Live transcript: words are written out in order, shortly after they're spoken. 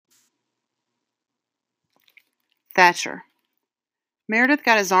Thatcher. Meredith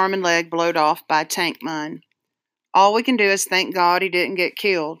got his arm and leg blowed off by a tank mine. All we can do is thank God he didn't get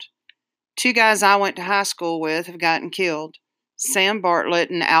killed. 2 guys I went to high school with have gotten killed. Sam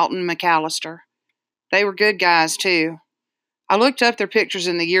Bartlett and Alton McAllister. They were good guys, too. I looked up their pictures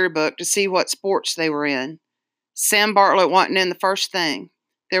in the yearbook to see what sports they were in. Sam Bartlett wasn't in the first thing.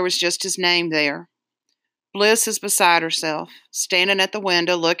 There was just his name there. Bliss is beside herself, standing at the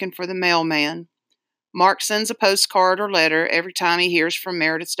window looking for the mailman. Mark sends a postcard or letter every time he hears from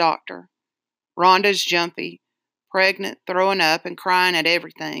Meredith's doctor. Rhonda's jumpy, pregnant, throwing up, and crying at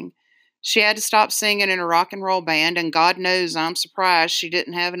everything. She had to stop singing in a rock and roll band, and God knows I'm surprised she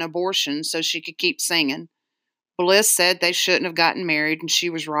didn't have an abortion so she could keep singing. Bliss said they shouldn't have gotten married, and she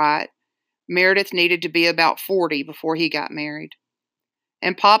was right. Meredith needed to be about 40 before he got married.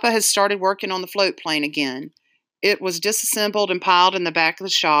 And Papa has started working on the floatplane again. It was disassembled and piled in the back of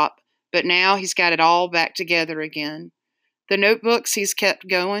the shop, but now he's got it all back together again. The notebooks he's kept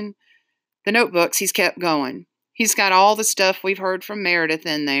going. He's got all the stuff we've heard from Meredith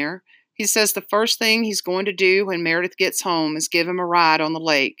in there. He says the first thing he's going to do when Meredith gets home is give him a ride on the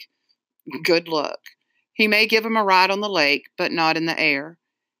lake. Good luck. He may give him a ride on the lake, but not in the air.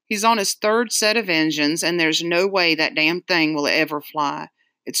 He's on his 3rd set of engines, and there's no way that damn thing will ever fly.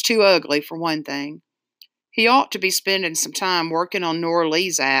 It's too ugly, for one thing. He ought to be spending some time working on Nora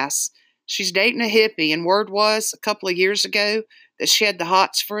Lee's ass. She's dating a hippie, and word was, a couple of years ago, that she had the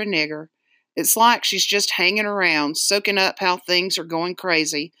hots for a nigger. It's like she's just hanging around, soaking up how things are going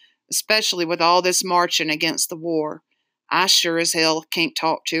crazy, especially with all this marching against the war. I sure as hell can't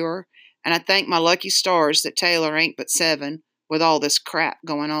talk to her, and I thank my lucky stars that Taylor ain't but 7, with all this crap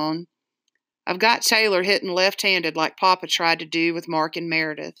going on. I've got Taylor hitting left-handed like Papa tried to do with Mark and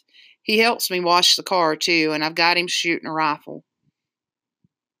Meredith. He helps me wash the car, too, and I've got him shooting a rifle.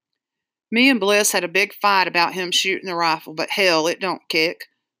 Me and Bliss had a big fight about him shooting the rifle, but hell, it don't kick.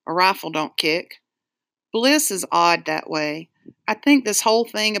 A rifle don't kick. Bliss is odd that way. I think this whole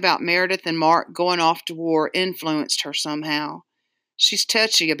thing about Meredith and Mark going off to war influenced her somehow. She's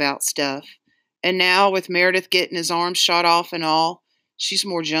touchy about stuff. And now, with Meredith getting his arm shot off and all, she's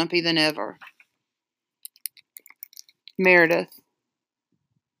more jumpy than ever. Meredith.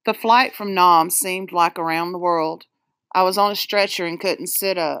 The flight from Nam seemed like around the world. I was on a stretcher and couldn't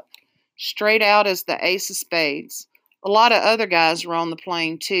sit up. Straight out as the ace of spades. A lot of other guys were on the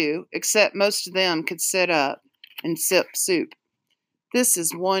plane, too, except most of them could sit up and sip soup. This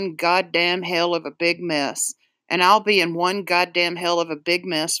is one goddamn hell of a big mess, and I'll be in one goddamn hell of a big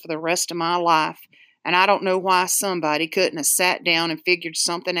mess for the rest of my life, and I don't know why somebody couldn't have sat down and figured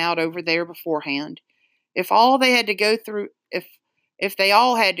something out over there beforehand. If they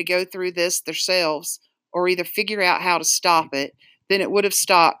all had to go through this themselves, or either figure out how to stop it, then it would have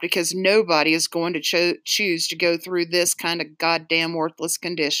stopped, because nobody is going to choose to go through this kind of goddamn worthless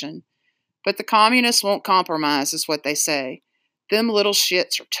condition. But the communists won't compromise, is what they say. Them little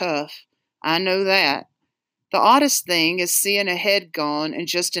shits are tough. I know that. The oddest thing is seeing a head gone and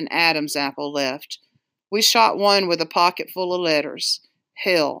just an Adam's apple left. We shot one with a pocket full of letters.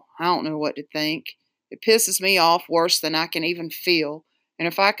 Hell, I don't know what to think. It pisses me off worse than I can even feel. And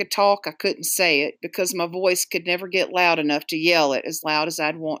if I could talk, I couldn't say it, because my voice could never get loud enough to yell it as loud as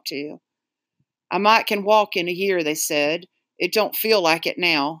I'd want to. I might can walk in a year, they said. It don't feel like it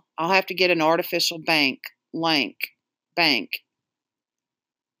now. I'll have to get an artificial bank.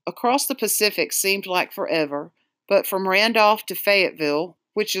 Across the Pacific seemed like forever, but from Randolph to Fayetteville,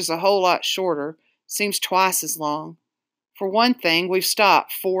 which is a whole lot shorter, seems twice as long. For one thing, we've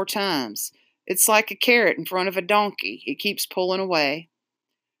stopped 4 times. It's like a carrot in front of a donkey. It keeps pulling away.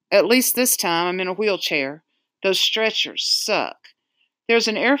 At least this time I'm in a wheelchair. Those stretchers suck. There's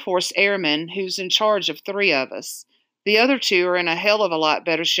an Air Force airman who's in charge of 3 of us. The other 2 are in a hell of a lot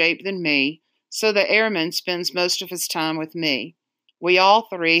better shape than me, so the airman spends most of his time with me. We all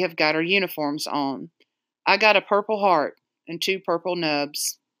 3 have got our uniforms on. I got a Purple Heart and 2 purple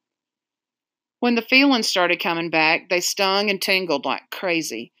nubs. When the feelings started coming back, they stung and tingled like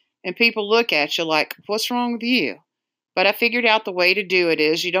crazy, and people look at you like, what's wrong with you? But I figured out the way to do it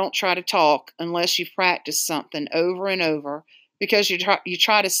is you don't try to talk unless you've practiced something over and over, because you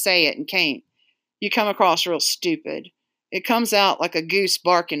try to say it and can't. You come across real stupid. It comes out like a goose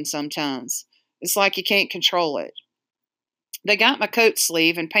barking sometimes. It's like you can't control it. They got my coat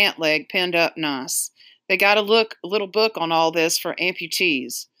sleeve and pant leg pinned up nice. They got a little book on all this for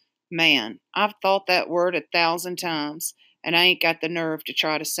amputees. Man, I've thought that word 1,000 times, and I ain't got the nerve to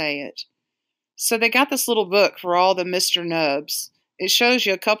try to say it. So they got this little book for all the Mr. Nubs. It shows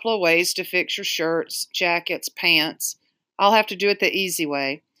you a couple of ways to fix your shirts, jackets, pants. I'll have to do it the easy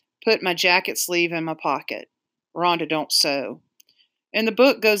way. Put my jacket sleeve in my pocket. Rhonda don't sew. And the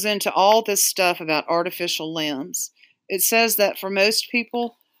book goes into all this stuff about artificial limbs. It says that for most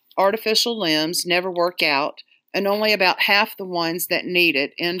people, artificial limbs never work out, and only about half the ones that need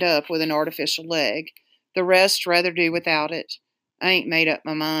it end up with an artificial leg. The rest rather do without it. I ain't made up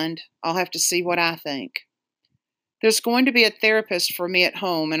my mind. I'll have to see what I think. There's going to be a therapist for me at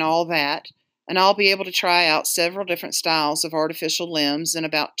home and all that, and I'll be able to try out several different styles of artificial limbs in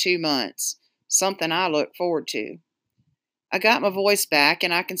about 2 months. Something I look forward to. I got my voice back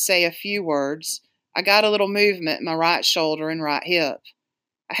and I can say a few words. I got a little movement in my right shoulder and right hip.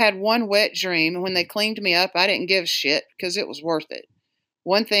 I had one wet dream, and when they cleaned me up, I didn't give a shit because it was worth it.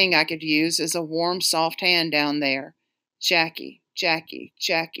 One thing I could use is a warm, soft hand down there. Jackie, Jackie,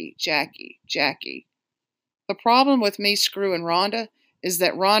 Jackie, Jackie, Jackie. The problem with me screwing Rhonda is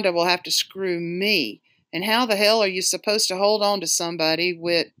that Rhonda will have to screw me. And how the hell are you supposed to hold on to somebody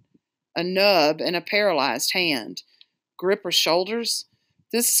with a nub and a paralyzed hand? Grip her shoulders?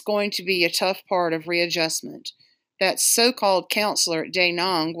 This is going to be a tough part of readjustment. That so-called counselor at Da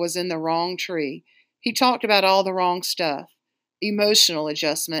Nang was in the wrong tree. He talked about all the wrong stuff. Emotional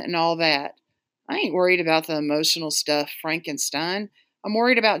adjustment and all that. I ain't worried about the emotional stuff, Frankenstein. I'm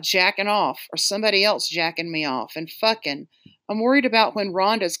worried about jacking off or somebody else jacking me off and fucking. I'm worried about when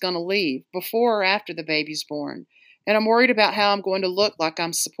Rhonda's going to leave, before or after the baby's born. And I'm worried about how I'm going to look like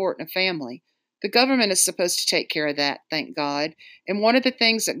I'm supporting a family. The government is supposed to take care of that, thank God. And one of the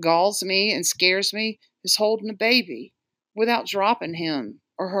things that galls me and scares me is holding a baby without dropping him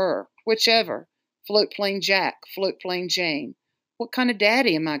or her, whichever. Floatplane Jack, Floatplane Jane. What kind of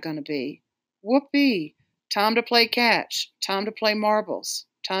daddy am I going to be? Whoopee. Time to play catch. Time to play marbles.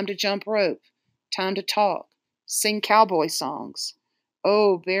 Time to jump rope. Time to talk. Sing cowboy songs.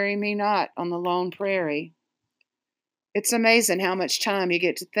 Oh, bury me not on the lone prairie. It's amazing how much time you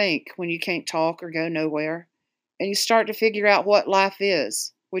get to think when you can't talk or go nowhere. And you start to figure out what life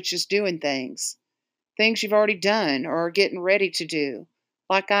is, which is doing things. Things you've already done or are getting ready to do.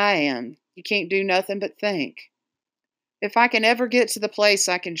 Like I am. You can't do nothing but think. If I can ever get to the place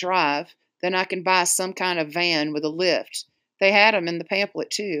I can drive, then I can buy some kind of van with a lift. They had 'em in the pamphlet,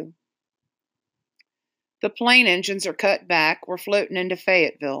 too. The plane engines are cut back. We're floating into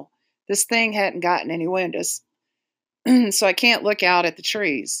Fayetteville. This thing hadn't gotten any windows, so I can't look out at the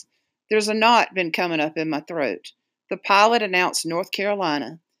trees. There's a knot been coming up in my throat. The pilot announced North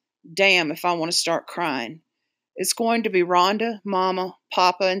Carolina. Damn if I want to start crying. It's going to be Rhonda, Mama,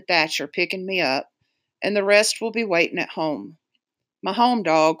 Papa, and Thatcher picking me up, and the rest will be waiting at home. My home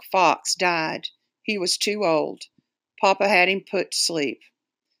dog, Fox, died. He was too old. Papa had him put to sleep.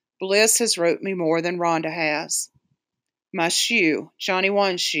 Bliss has wrote me more than Rhonda has. My shoe, Johnny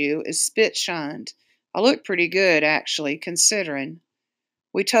One's shoe, is spit shined. I look pretty good, actually, considering.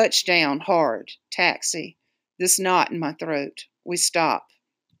 We touch down hard. Taxi. This knot in my throat. We stop.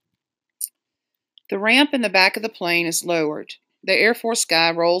 The ramp in the back of the plane is lowered. The Air Force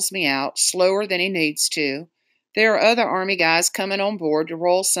guy rolls me out, slower than he needs to. There are other Army guys coming on board to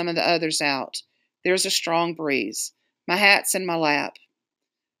roll some of the others out. There's a strong breeze. My hat's in my lap.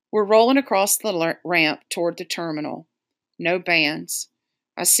 We're rolling across the ramp toward the terminal. No bands.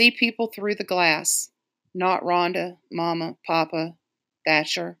 I see people through the glass. Not Rhonda, Mama, Papa,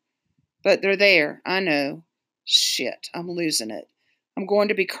 Thatcher. But they're there, I know. Shit, I'm losing it. I'm going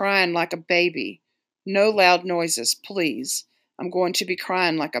to be crying like a baby. No loud noises, please. I'm going to be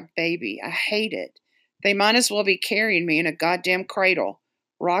crying like a baby. I hate it. They might as well be carrying me in a goddamn cradle.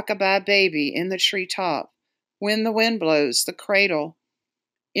 Rock-a-bye baby in the treetop. When the wind blows, the cradle.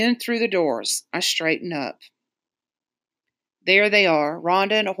 In through the doors, I straighten up. There they are,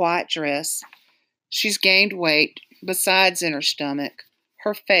 Rhonda in a white dress. She's gained weight, besides in her stomach.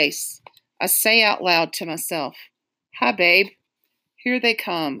 Her face. I say out loud to myself, "Hi, babe." Here they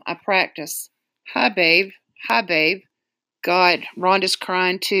come. I practice. "Hi, babe. Hi, babe." God, Rhonda's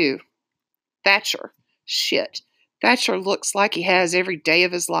crying too. Thatcher. Shit. Thatcher looks like he has every day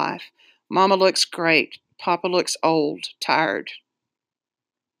of his life. Mama looks great. Papa looks old, tired.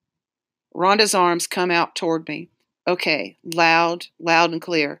 Rhonda's arms come out toward me. Okay, loud and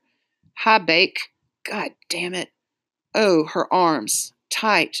clear. "Hi, Bake." God damn it. Oh, her arms.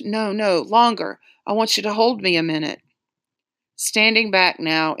 Tight. No, longer. I want you to hold me a minute. Standing back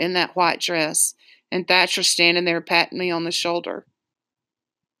now in that white dress, and Thatcher standing there patting me on the shoulder.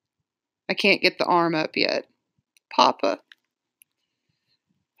 I can't get the arm up yet. Papa.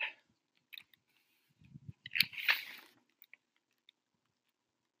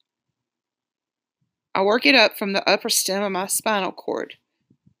 I work it up from the upper stem of my spinal cord,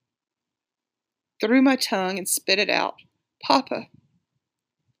 through my tongue, and spit it out. Papa.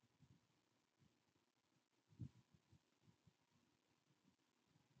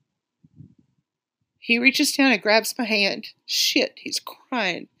 He reaches down and grabs my hand. Shit, he's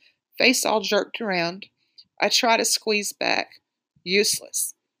crying, face all jerked around. I try to squeeze back.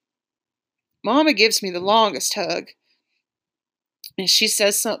 Useless. Mama gives me the longest hug, and she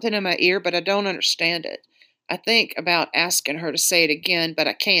says something in my ear, but I don't understand it. I think about asking her to say it again, but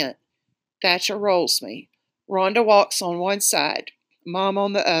I can't. Thatcher rolls me. Rhonda walks on one side, Mom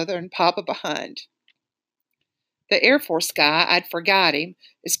on the other, and Papa behind. The Air Force guy, I'd forgot him,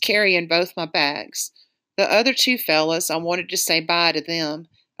 is carrying both my bags. The other two fellas, I wanted to say bye to them.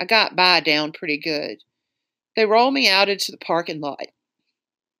 I got by down pretty good. They roll me out into the parking lot.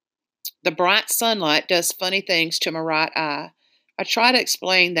 The bright sunlight does funny things to my right eye. I try to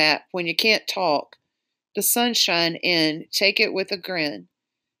explain that when you can't talk, the sunshine in, take it with a grin.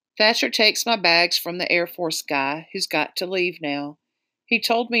 Thatcher takes my bags from the Air Force guy, who's got to leave now. He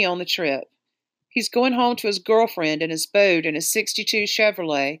told me on the trip. He's going home to his girlfriend and his boat and his '62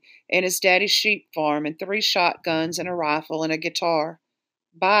 Chevrolet and his daddy's sheep farm and 3 shotguns and a rifle and a guitar.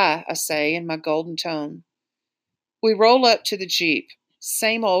 Bye, I say in my golden tone. We roll up to the Jeep.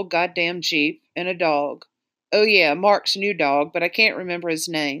 Same old goddamn Jeep and a dog. Oh yeah, Mark's new dog, but I can't remember his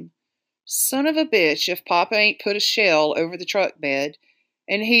name. Son of a bitch if Papa ain't put a shell over the truck bed,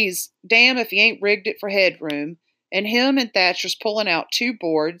 and he's, damn if he ain't rigged it for headroom, and him and Thatcher's pulling out 2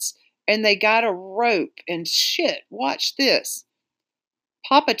 boards, and they got a rope, and shit, watch this.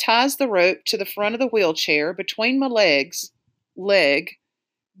 Papa ties the rope to the front of the wheelchair between my legs.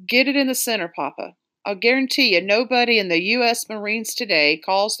 Get it in the center, Papa. I'll guarantee you nobody in the U.S. Marines today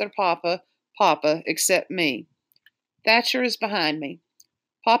calls their Papa, Papa, except me. Thatcher is behind me.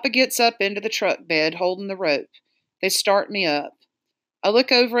 Papa gets up into the truck bed holding the rope. They start me up. I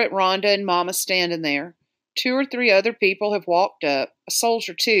look over at Rhonda and Mama standing there. 2 or 3 other people have walked up, a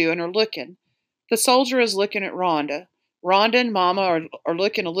soldier too, and are looking. The soldier is looking at Rhonda. Rhonda and Mama are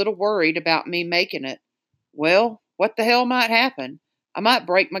looking a little worried about me making it. Well, what the hell might happen? I might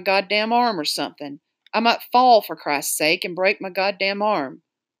break my goddamn arm or something. I might fall, for Christ's sake, and break my goddamn arm.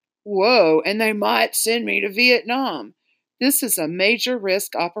 Whoa, and they might send me to Vietnam. This is a major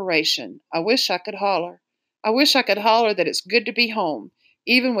risk operation. I wish I could holler. I wish I could holler that it's good to be home,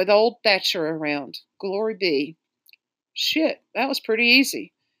 even with old Thatcher around. Glory be. Shit, that was pretty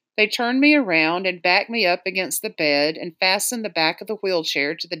easy. They turned me around and backed me up against the bed and fastened the back of the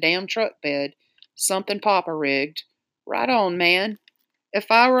wheelchair to the damn truck bed, something Papa rigged. Right on, man.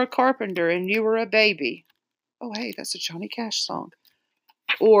 If I were a carpenter and you were a baby. Oh, hey, that's a Johnny Cash song.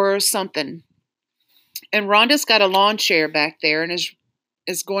 Or something. And Rhonda's got a lawn chair back there and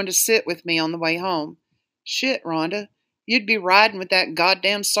is going to sit with me on the way home. Shit, Rhonda, you'd be riding with that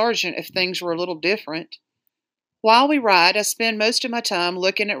goddamn sergeant if things were a little different. While we ride, I spend most of my time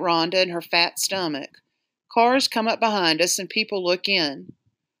looking at Rhonda and her fat stomach. Cars come up behind us and people look in.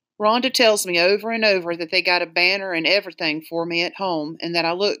 Rhonda tells me over and over that they got a banner and everything for me at home and that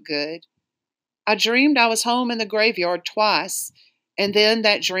I look good. I dreamed I was home in the graveyard twice, and then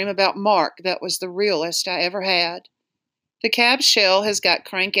that dream about Mark that was the realest I ever had. The cab shell has got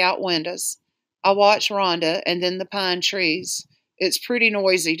crank-out windows. I watch Rhonda and then the pine trees. It's pretty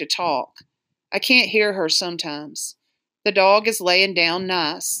noisy to talk. I can't hear her sometimes. The dog is laying down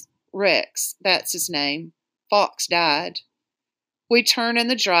nice. Rex, that's his name. Fox died. We turn in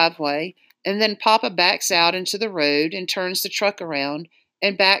the driveway, and then Papa backs out into the road and turns the truck around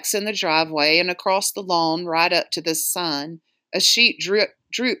and backs in the driveway and across the lawn right up to this sign. A sheet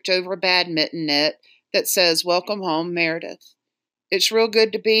drooped over a badminton net that says, Welcome Home, Meredith. It's real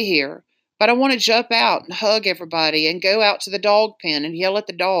good to be here, but I want to jump out and hug everybody and go out to the dog pen and yell at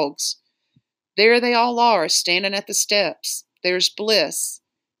the dogs. There they all are, standing at the steps. There's Bliss.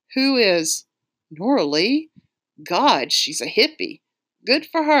 Who is Nora Lee? God, she's a hippie. Good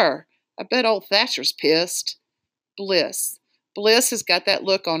for her. I bet old Thatcher's pissed. Bliss. Bliss has got that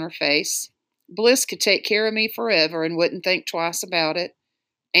look on her face. Bliss could take care of me forever and wouldn't think twice about it.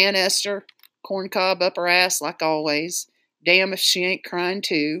 Aunt Esther, corncob up her ass like always. Damn if she ain't crying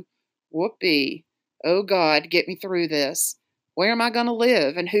too. Whoopee. Oh God, get me through this. Where am I going to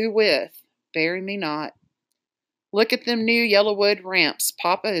live and who with? Bury me not. Look at them new Yellowwood ramps.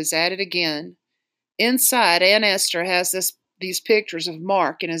 Papa is at it again. Inside, Aunt Esther has these pictures of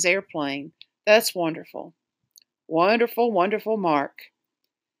Mark in his airplane. That's wonderful. Wonderful, wonderful Mark.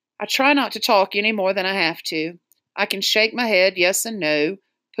 I try not to talk any more than I have to. I can shake my head yes and no,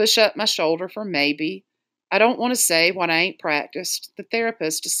 push up my shoulder for maybe. I don't want to say what I ain't practiced. The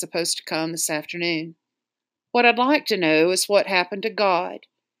therapist is supposed to come this afternoon. What I'd like to know is what happened to God.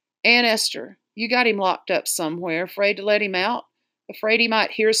 Aunt Esther, you got him locked up somewhere, afraid to let him out? Afraid he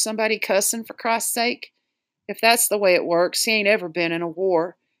might hear somebody cussing, for Christ's sake? If that's the way it works, he ain't ever been in a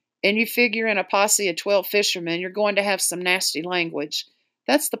war. And you figure in a posse of 12 fishermen, you're going to have some nasty language.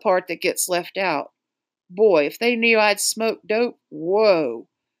 That's the part that gets left out. Boy, if they knew I'd smoked dope, whoa.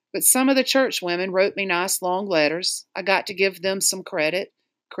 But some of the church women wrote me nice long letters. I got to give them some credit.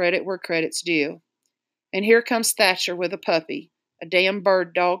 Credit where credit's due. And here comes Thatcher with a puppy, a damn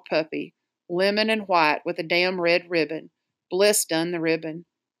bird dog puppy, lemon and white with a damn red ribbon. Bliss done the ribbon.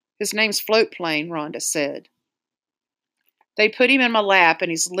 His name's Floatplane, Rhonda said. They put him in my lap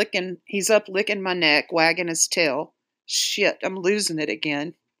and he's up licking my neck, wagging his tail. Shit, I'm losing it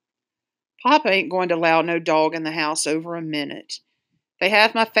again. Papa ain't going to allow no dog in the house over a minute. They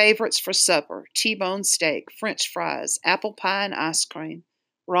have my favorites for supper, T-bone steak, French fries, apple pie, and ice cream.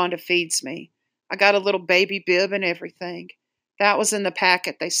 Rhonda feeds me. I got a little baby bib and everything. That was in the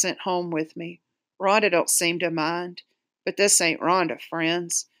packet they sent home with me. Rhonda don't seem to mind. But this ain't Rhonda,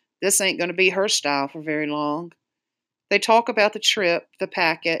 friends. This ain't going to be her style for very long. They talk about the trip, the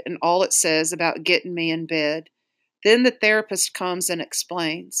packet, and all it says about getting me in bed. Then the therapist comes and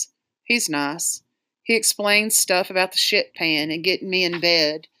explains. He's nice. He explains stuff about the shit pan and getting me in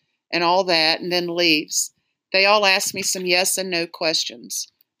bed and all that and then leaves. They all ask me some yes and no questions.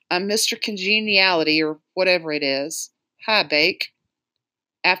 I'm Mr. Congeniality or whatever it is. Hi, Bake.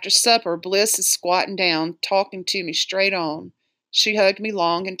 After supper, Bliss is squatting down, talking to me straight on. She hugged me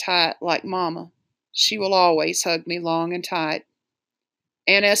long and tight like Mama. She will always hug me long and tight.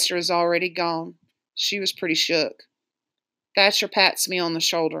 Aunt Esther is already gone. She was pretty shook. Thatcher pats me on the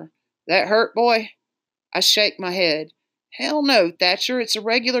shoulder. That hurt, boy? I shake my head. Hell no, Thatcher. It's a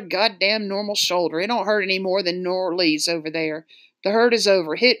regular goddamn normal shoulder. It don't hurt any more than New Orleans over there. The hurt is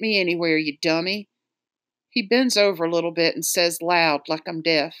over. Hit me anywhere, you dummy. He bends over a little bit and says loud, like I'm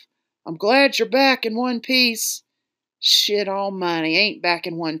deaf. I'm glad you're back in one piece. Shit almighty, ain't back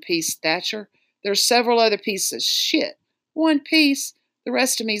in one piece, Thatcher. There's several other pieces. Shit. One piece? The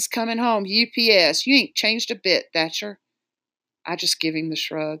rest of me's coming home. UPS. You ain't changed a bit, Thatcher. I just give him the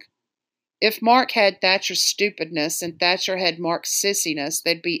shrug. If Mark had Thatcher's stupidness and Thatcher had Mark's sissiness,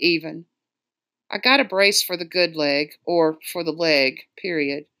 they'd be even. I got a brace for the good leg, or for the leg,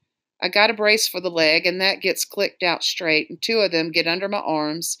 period. I got a brace for the leg, and that gets clicked out straight, and two of them get under my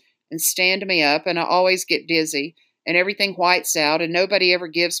arms and stand me up, and I always get dizzy, and everything whites out, and nobody ever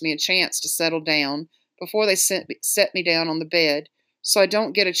gives me a chance to settle down before they set me down on the bed, so I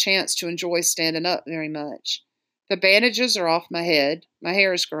don't get a chance to enjoy standing up very much. The bandages are off my head. My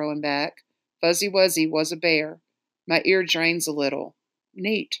hair is growing back. Fuzzy Wuzzy was a bear. My ear drains a little.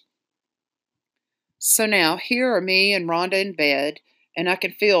 Neat. So now, here are me and Rhonda in bed, and I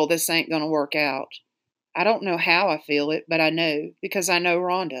can feel this ain't going to work out. I don't know how I feel it, but I know, because I know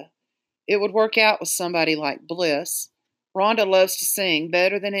Rhonda. It would work out with somebody like Bliss. Rhonda loves to sing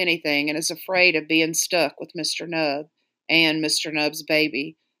better than anything and is afraid of being stuck with Mr. Nubb and Mr. Nubb's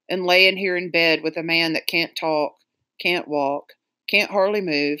baby and laying here in bed with a man that can't talk, can't walk, can't hardly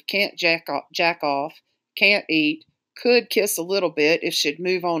move, can't jack off, can't eat, could kiss a little bit if she'd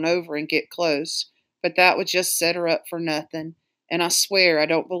move on over and get close, but that would just set her up for nothing, and I swear I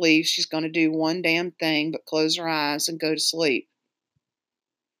don't believe she's going to do one damn thing but close her eyes and go to sleep.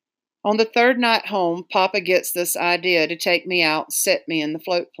 On the third night home, Papa gets this idea to take me out and set me in the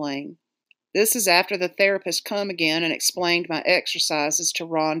floatplane. This is after the therapist come again and explained my exercises to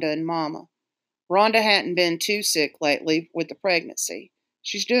Rhonda and Mama. Rhonda hadn't been too sick lately with the pregnancy.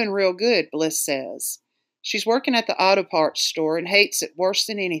 She's doing real good, Bliss says. She's working at the auto parts store and hates it worse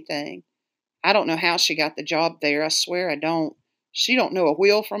than anything. I don't know how she got the job there, I swear I don't. She don't know a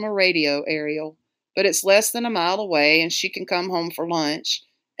wheel from a radio aerial, but it's less than a mile away and she can come home for lunch,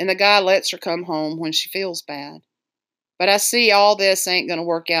 and the guy lets her come home when she feels bad. But I see all this ain't going to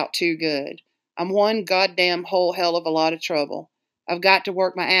work out too good. I'm one goddamn whole hell of a lot of trouble. I've got to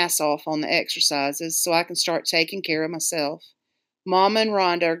work my ass off on the exercises so I can start taking care of myself. Mama and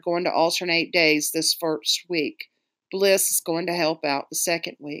Rhonda are going to alternate days this first week. Bliss is going to help out the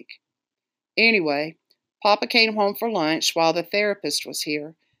second week. Anyway, Papa came home for lunch while the therapist was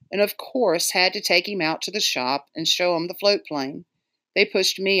here, and of course had to take him out to the shop and show him the floatplane. They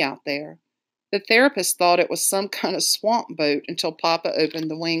pushed me out there. The therapist thought it was some kind of swamp boat until Papa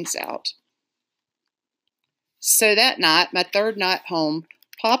opened the wings out. So that night, my third night home,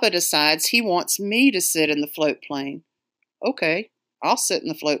 Papa decides he wants me to sit in the floatplane. Okay, I'll sit in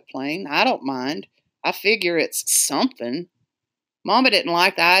the floatplane. I don't mind. I figure it's something. Mama didn't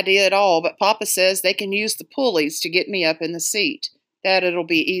like the idea at all, but Papa says they can use the pulleys to get me up in the seat. That it'll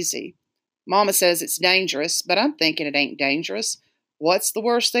be easy. Mama says it's dangerous, but I'm thinking it ain't dangerous. What's the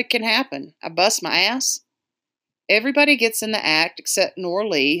worst that can happen? I bust my ass? Everybody gets in the act except Nora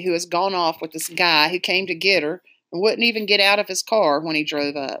Lee, who has gone off with this guy who came to get her and wouldn't even get out of his car when he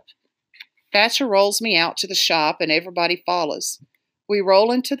drove up. Thatcher rolls me out to the shop, and everybody follows. We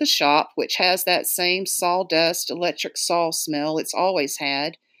roll into the shop, which has that same sawdust electric saw smell it's always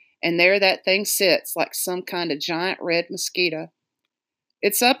had, and there that thing sits like some kind of giant red mosquito.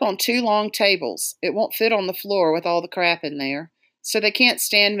 It's up on two long tables. It won't fit on the floor with all the crap in there, so they can't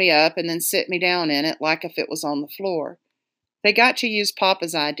stand me up and then sit me down in it like if it was on the floor. They got to use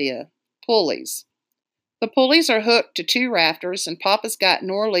Papa's idea, pulleys. The pulleys are hooked to two rafters, and Papa's got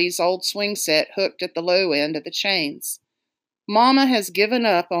Norley's old swing set hooked at the low end of the chains. Mama has given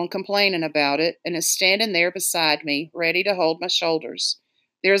up on complaining about it and is standing there beside me, ready to hold my shoulders.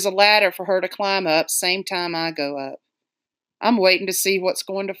 There's a ladder for her to climb up same time I go up. I'm waiting to see what's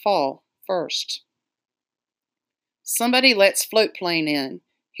going to fall first. Somebody lets Floatplane in.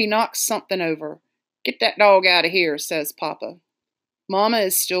 He knocks something over. "Get that dog out of here," says Papa. Mama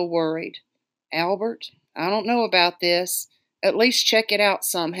is still worried. "Albert, I don't know about this. At least check it out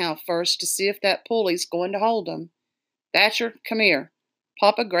somehow first to see if that pulley's going to hold him. Thatcher, come here."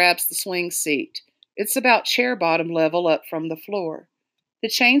 Papa grabs the swing seat. It's about chair bottom level up from the floor. The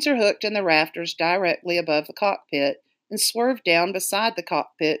chains are hooked in the rafters directly above the cockpit and swerve down beside the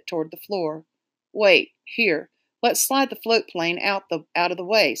cockpit toward the floor. "Wait, here, let's slide the floatplane out of the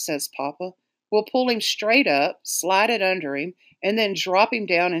way," says Papa. "We'll pull him straight up, slide it under him, and then drop him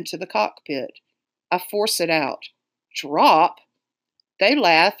down into the cockpit." I force it out. "Drop?" They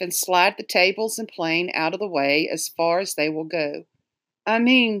laugh and slide the tables and plane out of the way as far as they will go. "I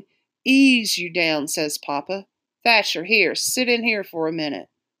mean, ease you down," says Papa. "Thatcher, here, sit in here for a minute."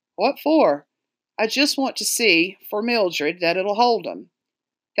 "What for?" "I just want to see, for Mildred, that it'll hold 'em."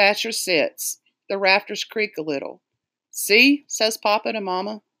 Thatcher sits. The rafters creak a little. "See?" says Papa to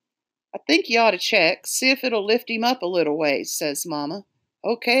Mama. "I think you ought to check, see if it'll lift him up a little ways," says Mama.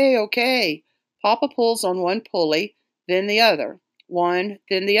 "Okay, okay." Papa pulls on one pulley, then the other, one,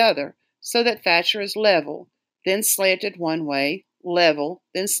 then the other, so that Thatcher is level, then slanted one way, level,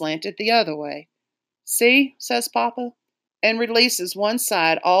 then slanted the other way. "See?" says Papa, and releases one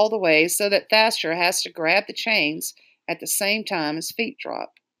side all the way so that Thatcher has to grab the chains at the same time his feet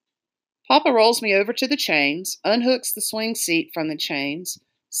drop. Papa rolls me over to the chains, unhooks the swing seat from the chains,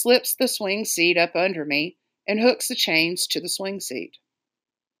 slips the swing seat up under me, and hooks the chains to the swing seat.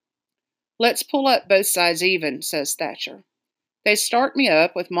 "Let's pull up both sides even," says Thatcher. They start me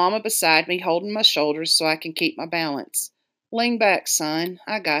up with Mama beside me holding my shoulders so I can keep my balance. "Lean back, son.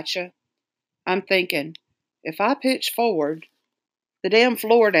 I gotcha." I'm thinking, if I pitch forward, the damn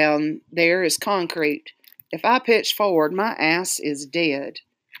floor down there is concrete. If I pitch forward, my ass is dead.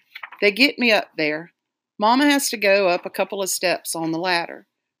 They get me up there. Mama has to go up a couple of steps on the ladder.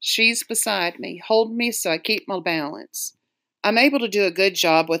 She's beside me, holding me so I keep my balance. I'm able to do a good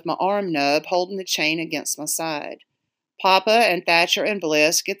job with my arm nub holding the chain against my side. Papa and Thatcher and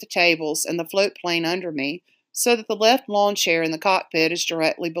Bliss get the tables and the floatplane under me so that the left lawn chair in the cockpit is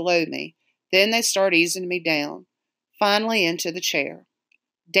directly below me. Then they start easing me down, finally into the chair.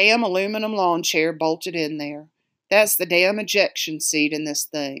 Damn aluminum lawn chair bolted in there. That's the damn ejection seat in this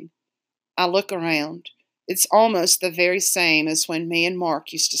thing. I look around. It's almost the very same as when me and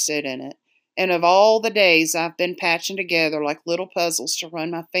Mark used to sit in it. And of all the days I've been patching together like little puzzles to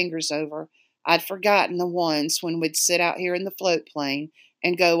run my fingers over, I'd forgotten the ones when we'd sit out here in the floatplane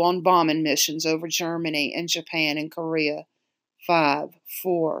and go on bombing missions over Germany and Japan and Korea. 5,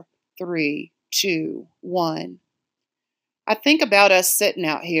 4, 3, 2, 1. I think about us sitting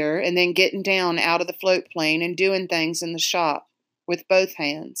out here and then getting down out of the floatplane and doing things in the shop with both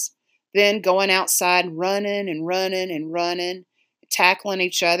hands. Then going outside and running and running and running, tackling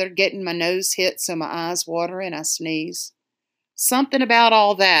each other, getting my nose hit so my eyes water and I sneeze. Something about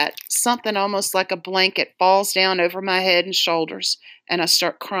all that, something almost like a blanket falls down over my head and shoulders, and I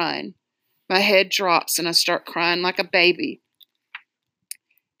start crying. My head drops and I start crying like a baby.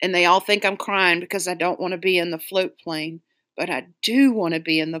 And they all think I'm crying because I don't want to be in the floatplane, but I do want to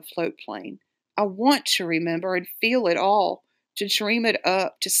be in the floatplane. I want to remember and feel it all, to dream it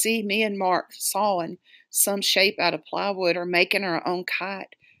up, to see me and Mark sawing some shape out of plywood or making our own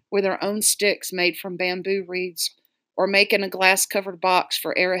kite with our own sticks made from bamboo reeds, or making a glass-covered box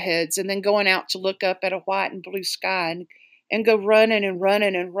for arrowheads and then going out to look up at a white and blue sky and go running and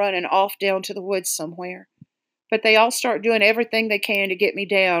running and running off down to the woods somewhere. But they all start doing everything they can to get me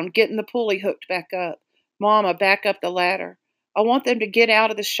down, getting the pulley hooked back up. Mama, back up the ladder. I want them to get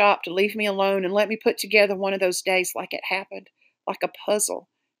out of the shop to leave me alone and let me put together one of those days like it happened, like a puzzle,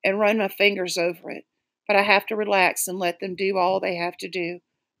 and run my fingers over it. But I have to relax and let them do all they have to do,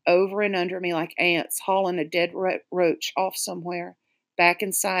 over and under me like ants hauling a dead roach off somewhere, back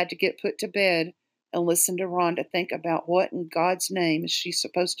inside to get put to bed and listen to Rhonda think about what in God's name is she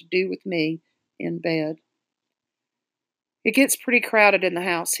supposed to do with me in bed. It gets pretty crowded in the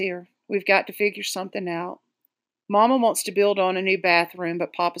house here. We've got to figure something out. Mama wants to build on a new bathroom,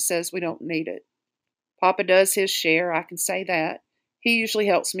 but Papa says we don't need it. Papa does his share, I can say that. He usually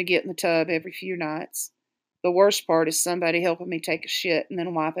helps me get in the tub every few nights. The worst part is somebody helping me take a shit and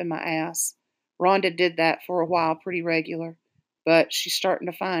then wiping my ass. Rhonda did that for a while pretty regular, but she's starting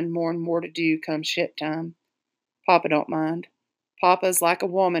to find more and more to do come shit time. Papa don't mind. Papa's like a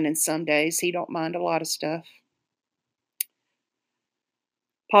woman in some days. He don't mind a lot of stuff.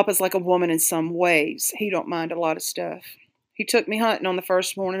 Papa's like a woman in some ways. He don't mind a lot of stuff. He took me hunting on the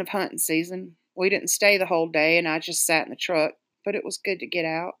first morning of hunting season. We didn't stay the whole day, and I just sat in the truck, but it was good to get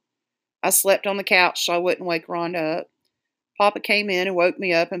out. I slept on the couch so I wouldn't wake Rhonda up. Papa came in and woke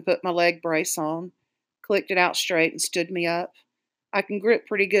me up and put my leg brace on, clicked it out straight, and stood me up. I can grip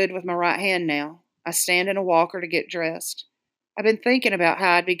pretty good with my right hand now. I stand in a walker to get dressed. I've been thinking about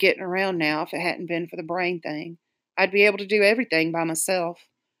how I'd be getting around now if it hadn't been for the brain thing. I'd be able to do everything by myself.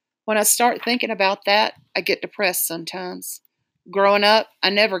 When I start thinking about that, I get depressed sometimes. Growing up, I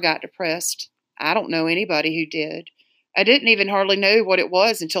never got depressed. I don't know anybody who did. I didn't even hardly know what it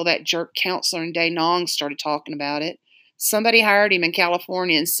was until that jerk counselor in Da Nang started talking about it. Somebody hired him in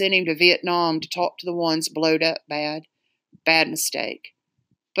California and sent him to Vietnam to talk to the ones blowed up bad. Bad mistake.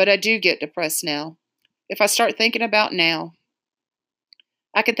 But I do get depressed now. If I start thinking about now,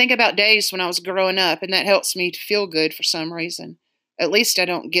 I can think about days when I was growing up, and that helps me to feel good for some reason. At least I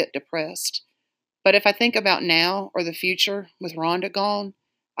don't get depressed. But if I think about now or the future with Rhonda gone,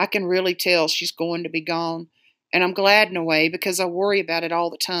 I can really tell she's going to be gone. And I'm glad in a way because I worry about it all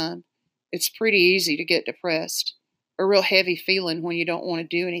the time. It's pretty easy to get depressed. A real heavy feeling when you don't want to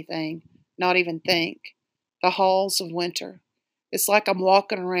do anything, not even think. The halls of winter. It's like I'm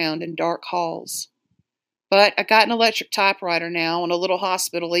walking around in dark halls. But I got an electric typewriter now and a little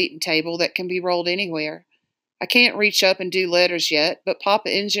hospital eating table that can be rolled anywhere. I can't reach up and do letters yet, but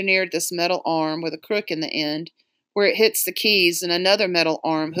Papa engineered this metal arm with a crook in the end where it hits the keys and another metal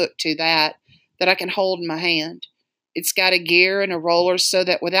arm hooked to that I can hold in my hand. It's got a gear and a roller so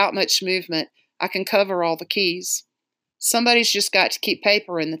that without much movement, I can cover all the keys. Somebody's just got to keep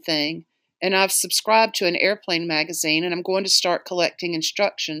paper in the thing, and I've subscribed to an airplane magazine and I'm going to start collecting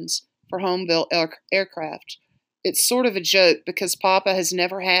instructions for home-built aircraft. It's sort of a joke because Papa has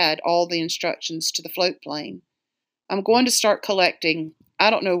never had all the instructions to the Floatplane. I'm going to start collecting. I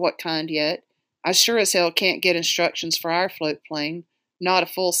don't know what kind yet. I sure as hell can't get instructions for our Floatplane. Not a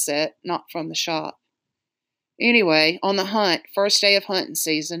full set, not from the shop. Anyway, on the hunt, first day of hunting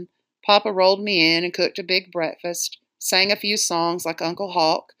season, Papa rolled me in and cooked a big breakfast, sang a few songs like Uncle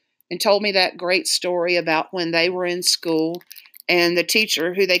Hawk, and told me that great story about when they were in school and the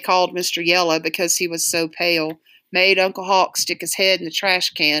teacher, who they called Mr. Yellow because he was so pale, made Uncle Hawk stick his head in the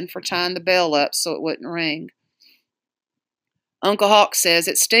trash can for tying the bell up so it wouldn't ring. Uncle Hawk says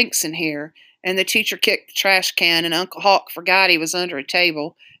it stinks in here, and the teacher kicked the trash can, and Uncle Hawk forgot he was under a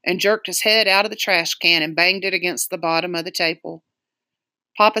table and jerked his head out of the trash can and banged it against the bottom of the table.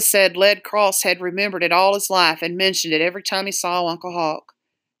 Papa said Led Cross had remembered it all his life and mentioned it every time he saw Uncle Hawk.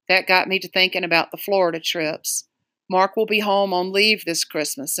 That got me to thinking about the Florida trips. Mark will be home on leave this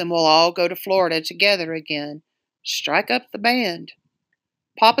Christmas, and we'll all go to Florida together again. Strike up the band.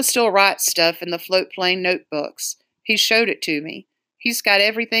 Papa still writes stuff in the Floatplane notebooks. He showed it to me. He's got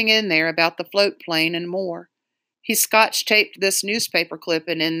everything in there about the Floatplane and more. He scotch-taped this newspaper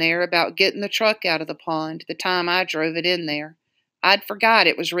clipping in there about getting the truck out of the pond the time I drove it in there. I'd forgot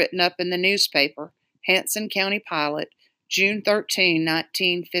it was written up in the newspaper. Hanson County Pilot, June 13,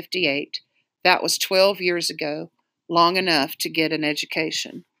 1958. That was 12 years ago. Long enough to get an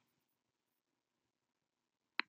education.